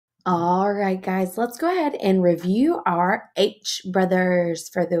All right, guys, let's go ahead and review our H brothers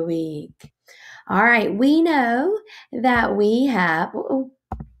for the week. All right, we know that we have,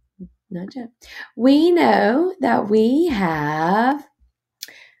 not yet. We know that we have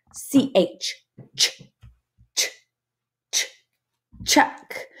CH, ch, ch, ch,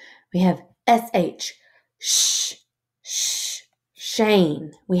 chuck. We have SH, sh, sh,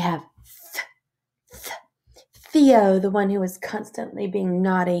 Shane. We have Theo, the one who is constantly being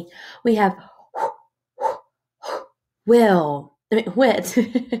naughty. We have Wit.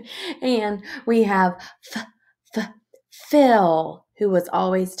 And we have Phil, who was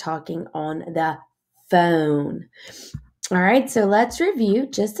always talking on the phone. All right, so let's review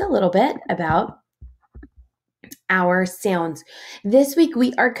just a little bit about our sounds. This week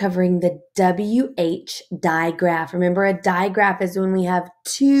we are covering the WH digraph. Remember, a digraph is when we have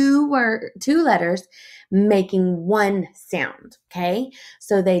two letters making one sound, okay?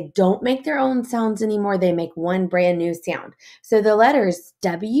 So they don't make their own sounds anymore. They make one brand new sound. So the letters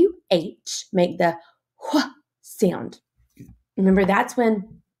WH make the wh sound. Remember, that's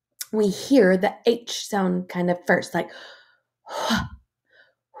when we hear the H sound kind of first, like wh,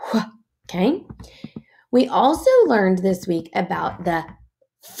 wh, okay? We also learned this week about the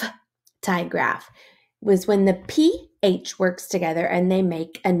F digraph. It was when the PH works together and they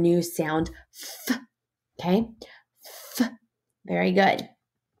make a new sound, F. Okay? F. Very good.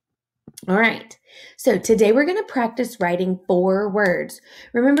 All right. So today we're going to practice writing 4 words.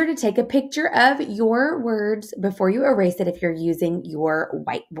 Remember to take a picture of your words before you erase it if you're using your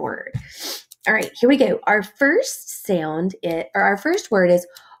whiteboard. All right, here we go. Our first word is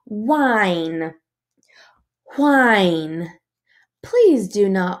wine. Whine. Please do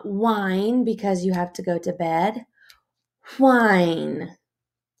not whine because you have to go to bed. Whine.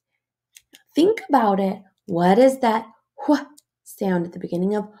 Think about it. What is that wh sound at the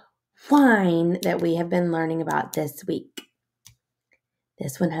beginning of whine that we have been learning about this week?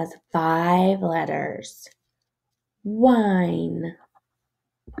 This one has 5 letters. Wine.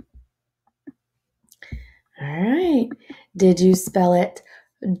 All right. Did you spell it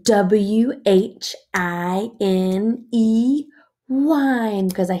W-H-I-N-E? Wine.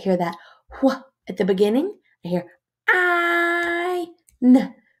 Because I hear that wh at the beginning. I hear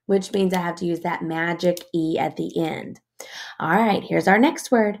I-N, which means I have to use that magic E at the end. All right, here's our next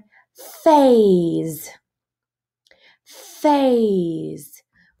word. Phase. Phase.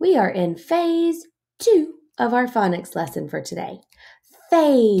 We are in phase 2 of our phonics lesson for today.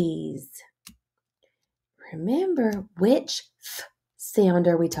 Phase. Remember, which F sound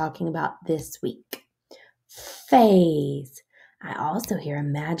are we talking about this week? Phase. I also hear a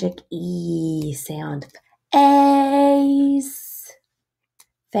magic E sound. Ace.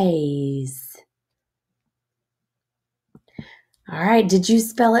 Phase. All right, did you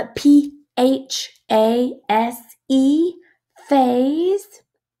spell it P-H-A-S-E? Phase.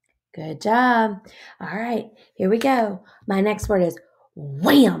 Good job. All right, here we go. My next word is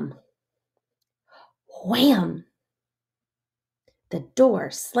wham. Wham. The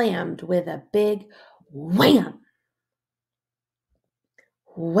door slammed with a big wham.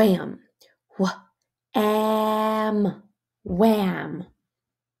 Wham. Wham. Wham.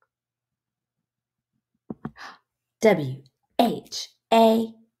 W-H-A-M.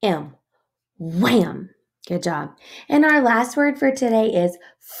 Wham. Good job. And our last word for today is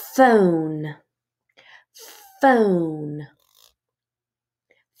phone. Phone.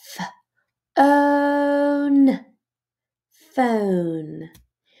 Phone. Phone.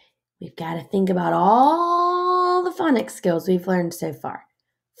 We've got to think about all the phonics skills we've learned so far.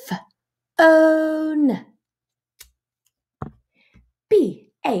 Phone. B-H-O-N-E.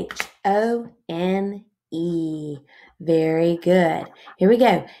 Very good. Here we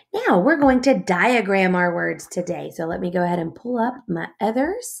go. Now we're going to diagram our words today. So let me go ahead and pull up my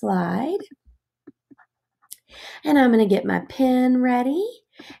other slide. And I'm going to get my pen ready.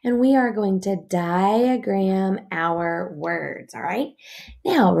 And we are going to diagram our words, all right?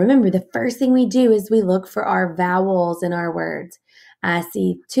 Now, remember, the first thing we do is we look for our vowels in our words. I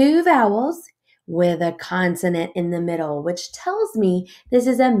see 2 vowels with a consonant in the middle, which tells me this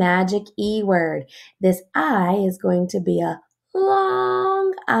is a magic E word. This I is going to be a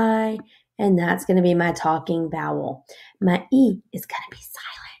long I, and that's going to be my talking vowel. My E is going to be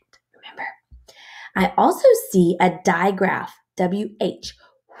silent, remember? I also see a digraph, W-H.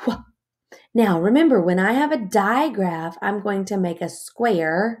 Now, remember, when I have a digraph, I'm going to make a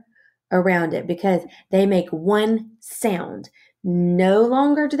square around it because they make one sound. No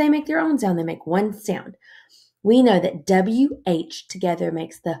longer do they make their own sound. They make one sound. We know that WH together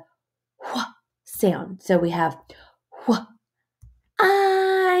makes the wh sound. So we have wh,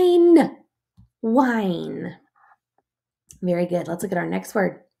 wine. Very good. Let's look at our next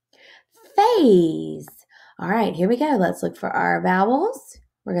word. Phase. All right, here we go. Let's look for our vowels.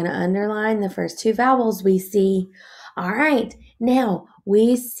 We're going to underline the first two vowels we see. All right, now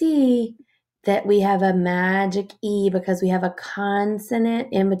we see that we have a magic E because we have a consonant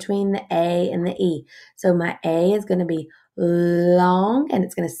in between the A and the E. So my A is going to be long and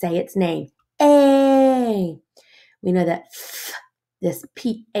it's going to say its name. A. We know that f, this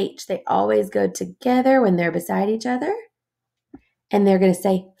PH, they always go together when they're beside each other. And they're going to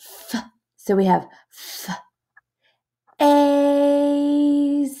say f. So we have f,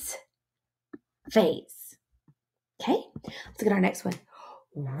 A's, phase. Okay, let's look at our next one.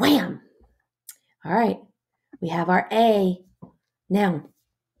 Wham. All right, we have our A. Now,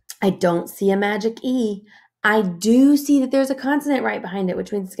 I don't see a magic E. I do see that there's a consonant right behind it,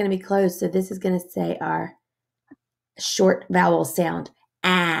 which means it's going to be closed. So this is going to say our short vowel sound.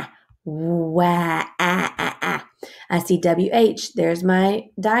 Ah, wah, ah, ah, ah. I see WH. There's my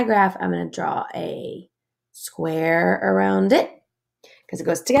digraph. I'm going to draw a square around it because it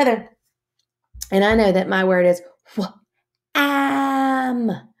goes together. And I know that my word is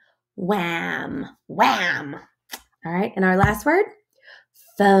am, wham, wham. All right, and our last word,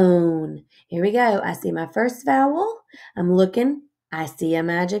 phone. Here we go. I see my first vowel. I'm looking. I see a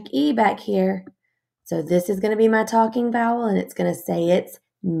magic E back here. So this is going to be my talking vowel, and it's going to say its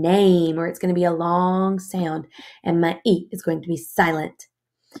name, or it's going to be a long sound, and my E is going to be silent.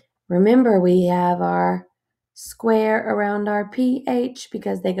 Remember, we have our square around our PH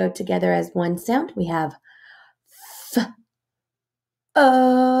because they go together as one sound. We have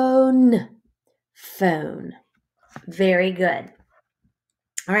phone. Phone. Very good.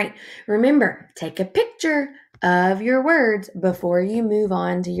 All right. Remember, take a picture of your words before you move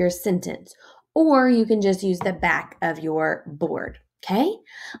on to your sentence, or you can just use the back of your board. Okay.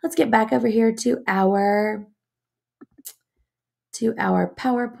 Let's get back over here to our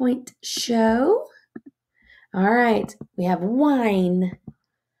PowerPoint show. All right. We have wine,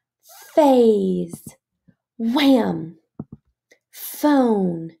 phase, wham,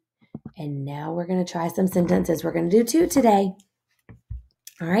 phone. And now we're going to try some sentences. We're going to do 2 today.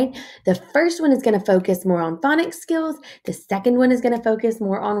 All right. The first one is going to focus more on phonics skills. The second one is going to focus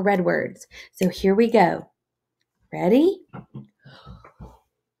more on red words. So here we go. Ready?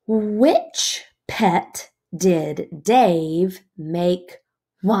 Which pet did Dave make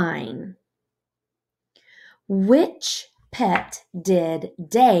wine? Which pet did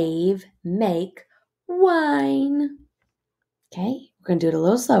Dave make wine? Okay, we're going to do it a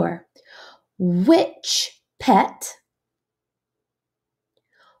little slower. Which pet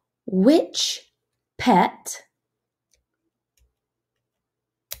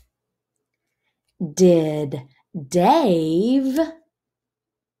did Dave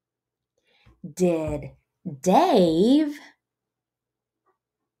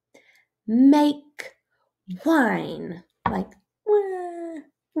make wine? Like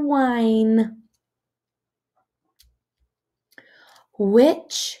wine.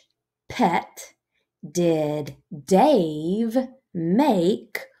 Which pet did Dave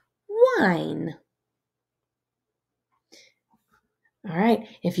make wine? All right,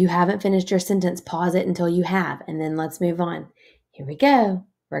 if you haven't finished your sentence, pause it until you have, and then let's move on. Here we go.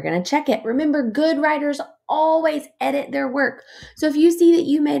 We're going to check it. Remember, good writers always edit their work. So if you see that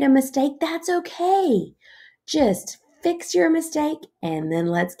you made a mistake, that's okay. Just fix your mistake, and then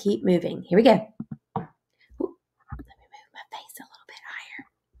let's keep moving. Here we go. Ooh, let me move my face a little bit higher.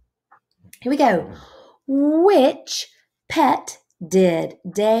 Here we go. Which pet did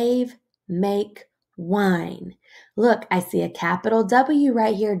Dave make wine? Look, I see a capital W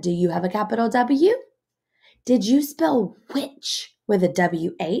right here. Do you have a capital W? Did you spell which with a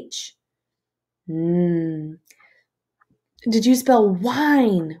WH? Did you spell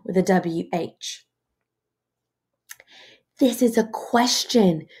wine with a WH? This is a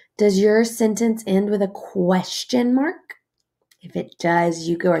question. Does your sentence end with a question mark? If it does,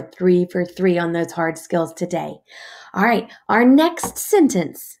 you go 3 for 3 on those hard skills today. All right, our next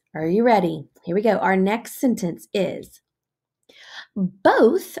sentence. Are you ready? Here we go. Our next sentence is,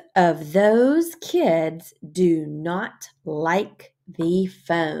 both of those kids do not like the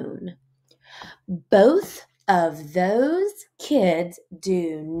phone. Both of those kids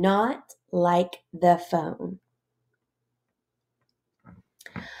do not like the phone.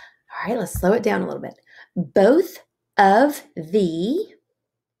 All right, let's slow it down a little bit. Both of the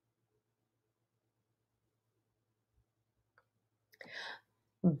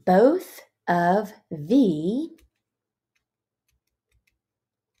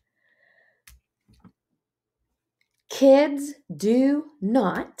kids do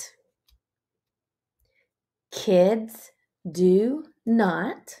not kids do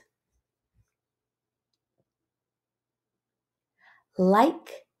not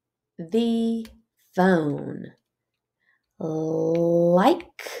like the phone.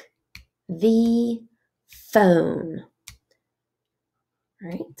 Like the phone. All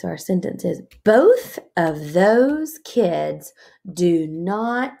right, so our sentence is both of those kids do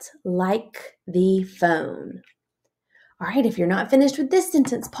not like the phone. All right, if you're not finished with this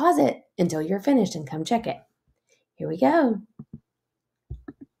sentence, pause it until you're finished and come check it. Here we go.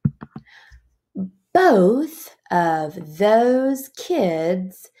 Both of those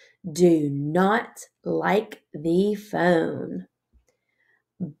kids do not like the phone.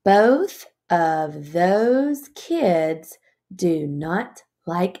 Both of those kids do not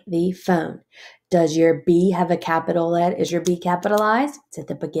like the phone. Does your B have a capital letter? Is your B capitalized? It's at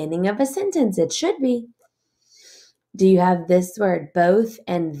the beginning of a sentence. It should be. Do you have this word, both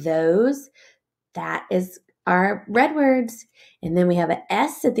and those? That is our red words. And then we have an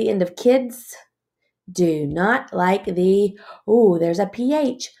S at the end of kids. Do not like the, there's a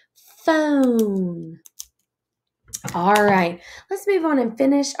PH, phone. All right, let's move on and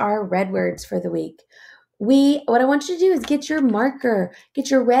finish our red words for the week. What I want you to do is get your marker, get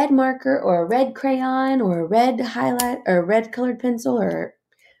your red marker or a red crayon or a red highlight or a red colored pencil or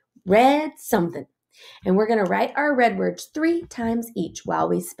red something. And we're going to write our red words 3 times each while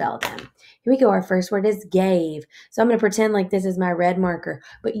we spell them. Here we go. Our first word is gave. So I'm going to pretend like this is my red marker,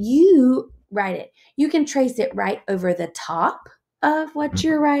 but you write it. You can trace it right over the top of what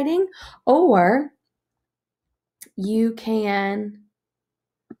you're writing, or you can,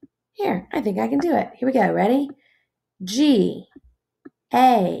 here, I think I can do it. Here we go. Ready? G,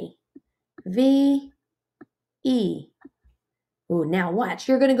 A, V, E. Now watch.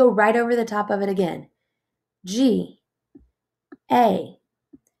 You're going to go right over the top of it again. G, A,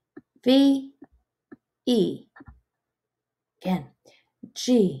 V, E. Again.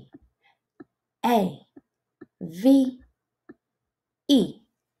 G, A, V, E.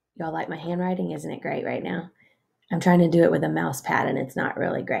 Y'all like my handwriting? Isn't it great right now? I'm trying to do it with a mouse pad and it's not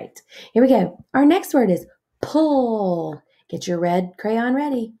really great. Here we go. Our next word is pull. Get your red crayon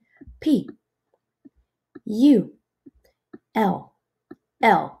ready. P, U, L,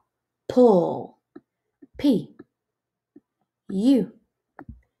 L. Pull. P, U,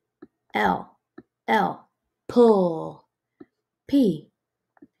 L, L. Pull. P,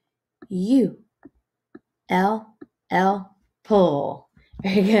 U, L, L. Pull.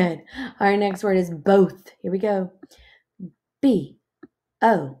 Very good. Our next word is both. Here we go. B,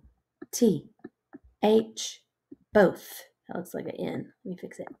 O, T, H, both. That looks like an N. Let me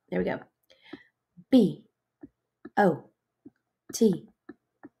fix it. There we go. B, O, T,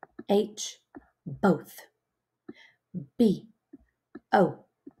 H, both. B, O,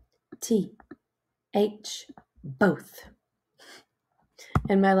 T, H, both.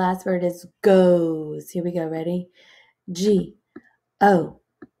 And my last word is goes. Here we go. Ready? G, O,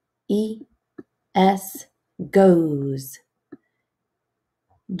 E, S, goes.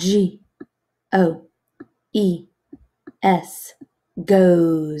 G, O, E, S,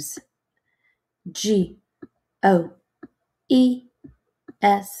 goes. G, O, E,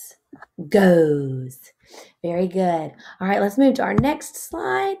 S, goes. Very good. All right, let's move to our next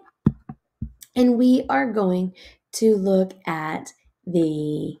slide. And we are going to look at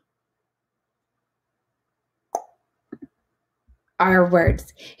our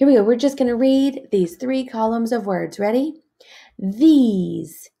words. Here we go. We're just going to read these 3 columns of words. Ready?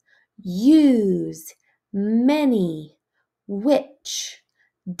 These, use, many, which,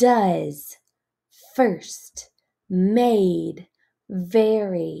 does, first, made,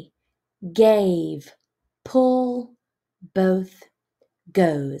 very, gave, pull, both,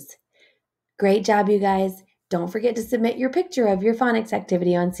 goes. Great job, you guys. Don't forget to submit your picture of your phonics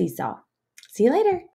activity on Seesaw. See you later.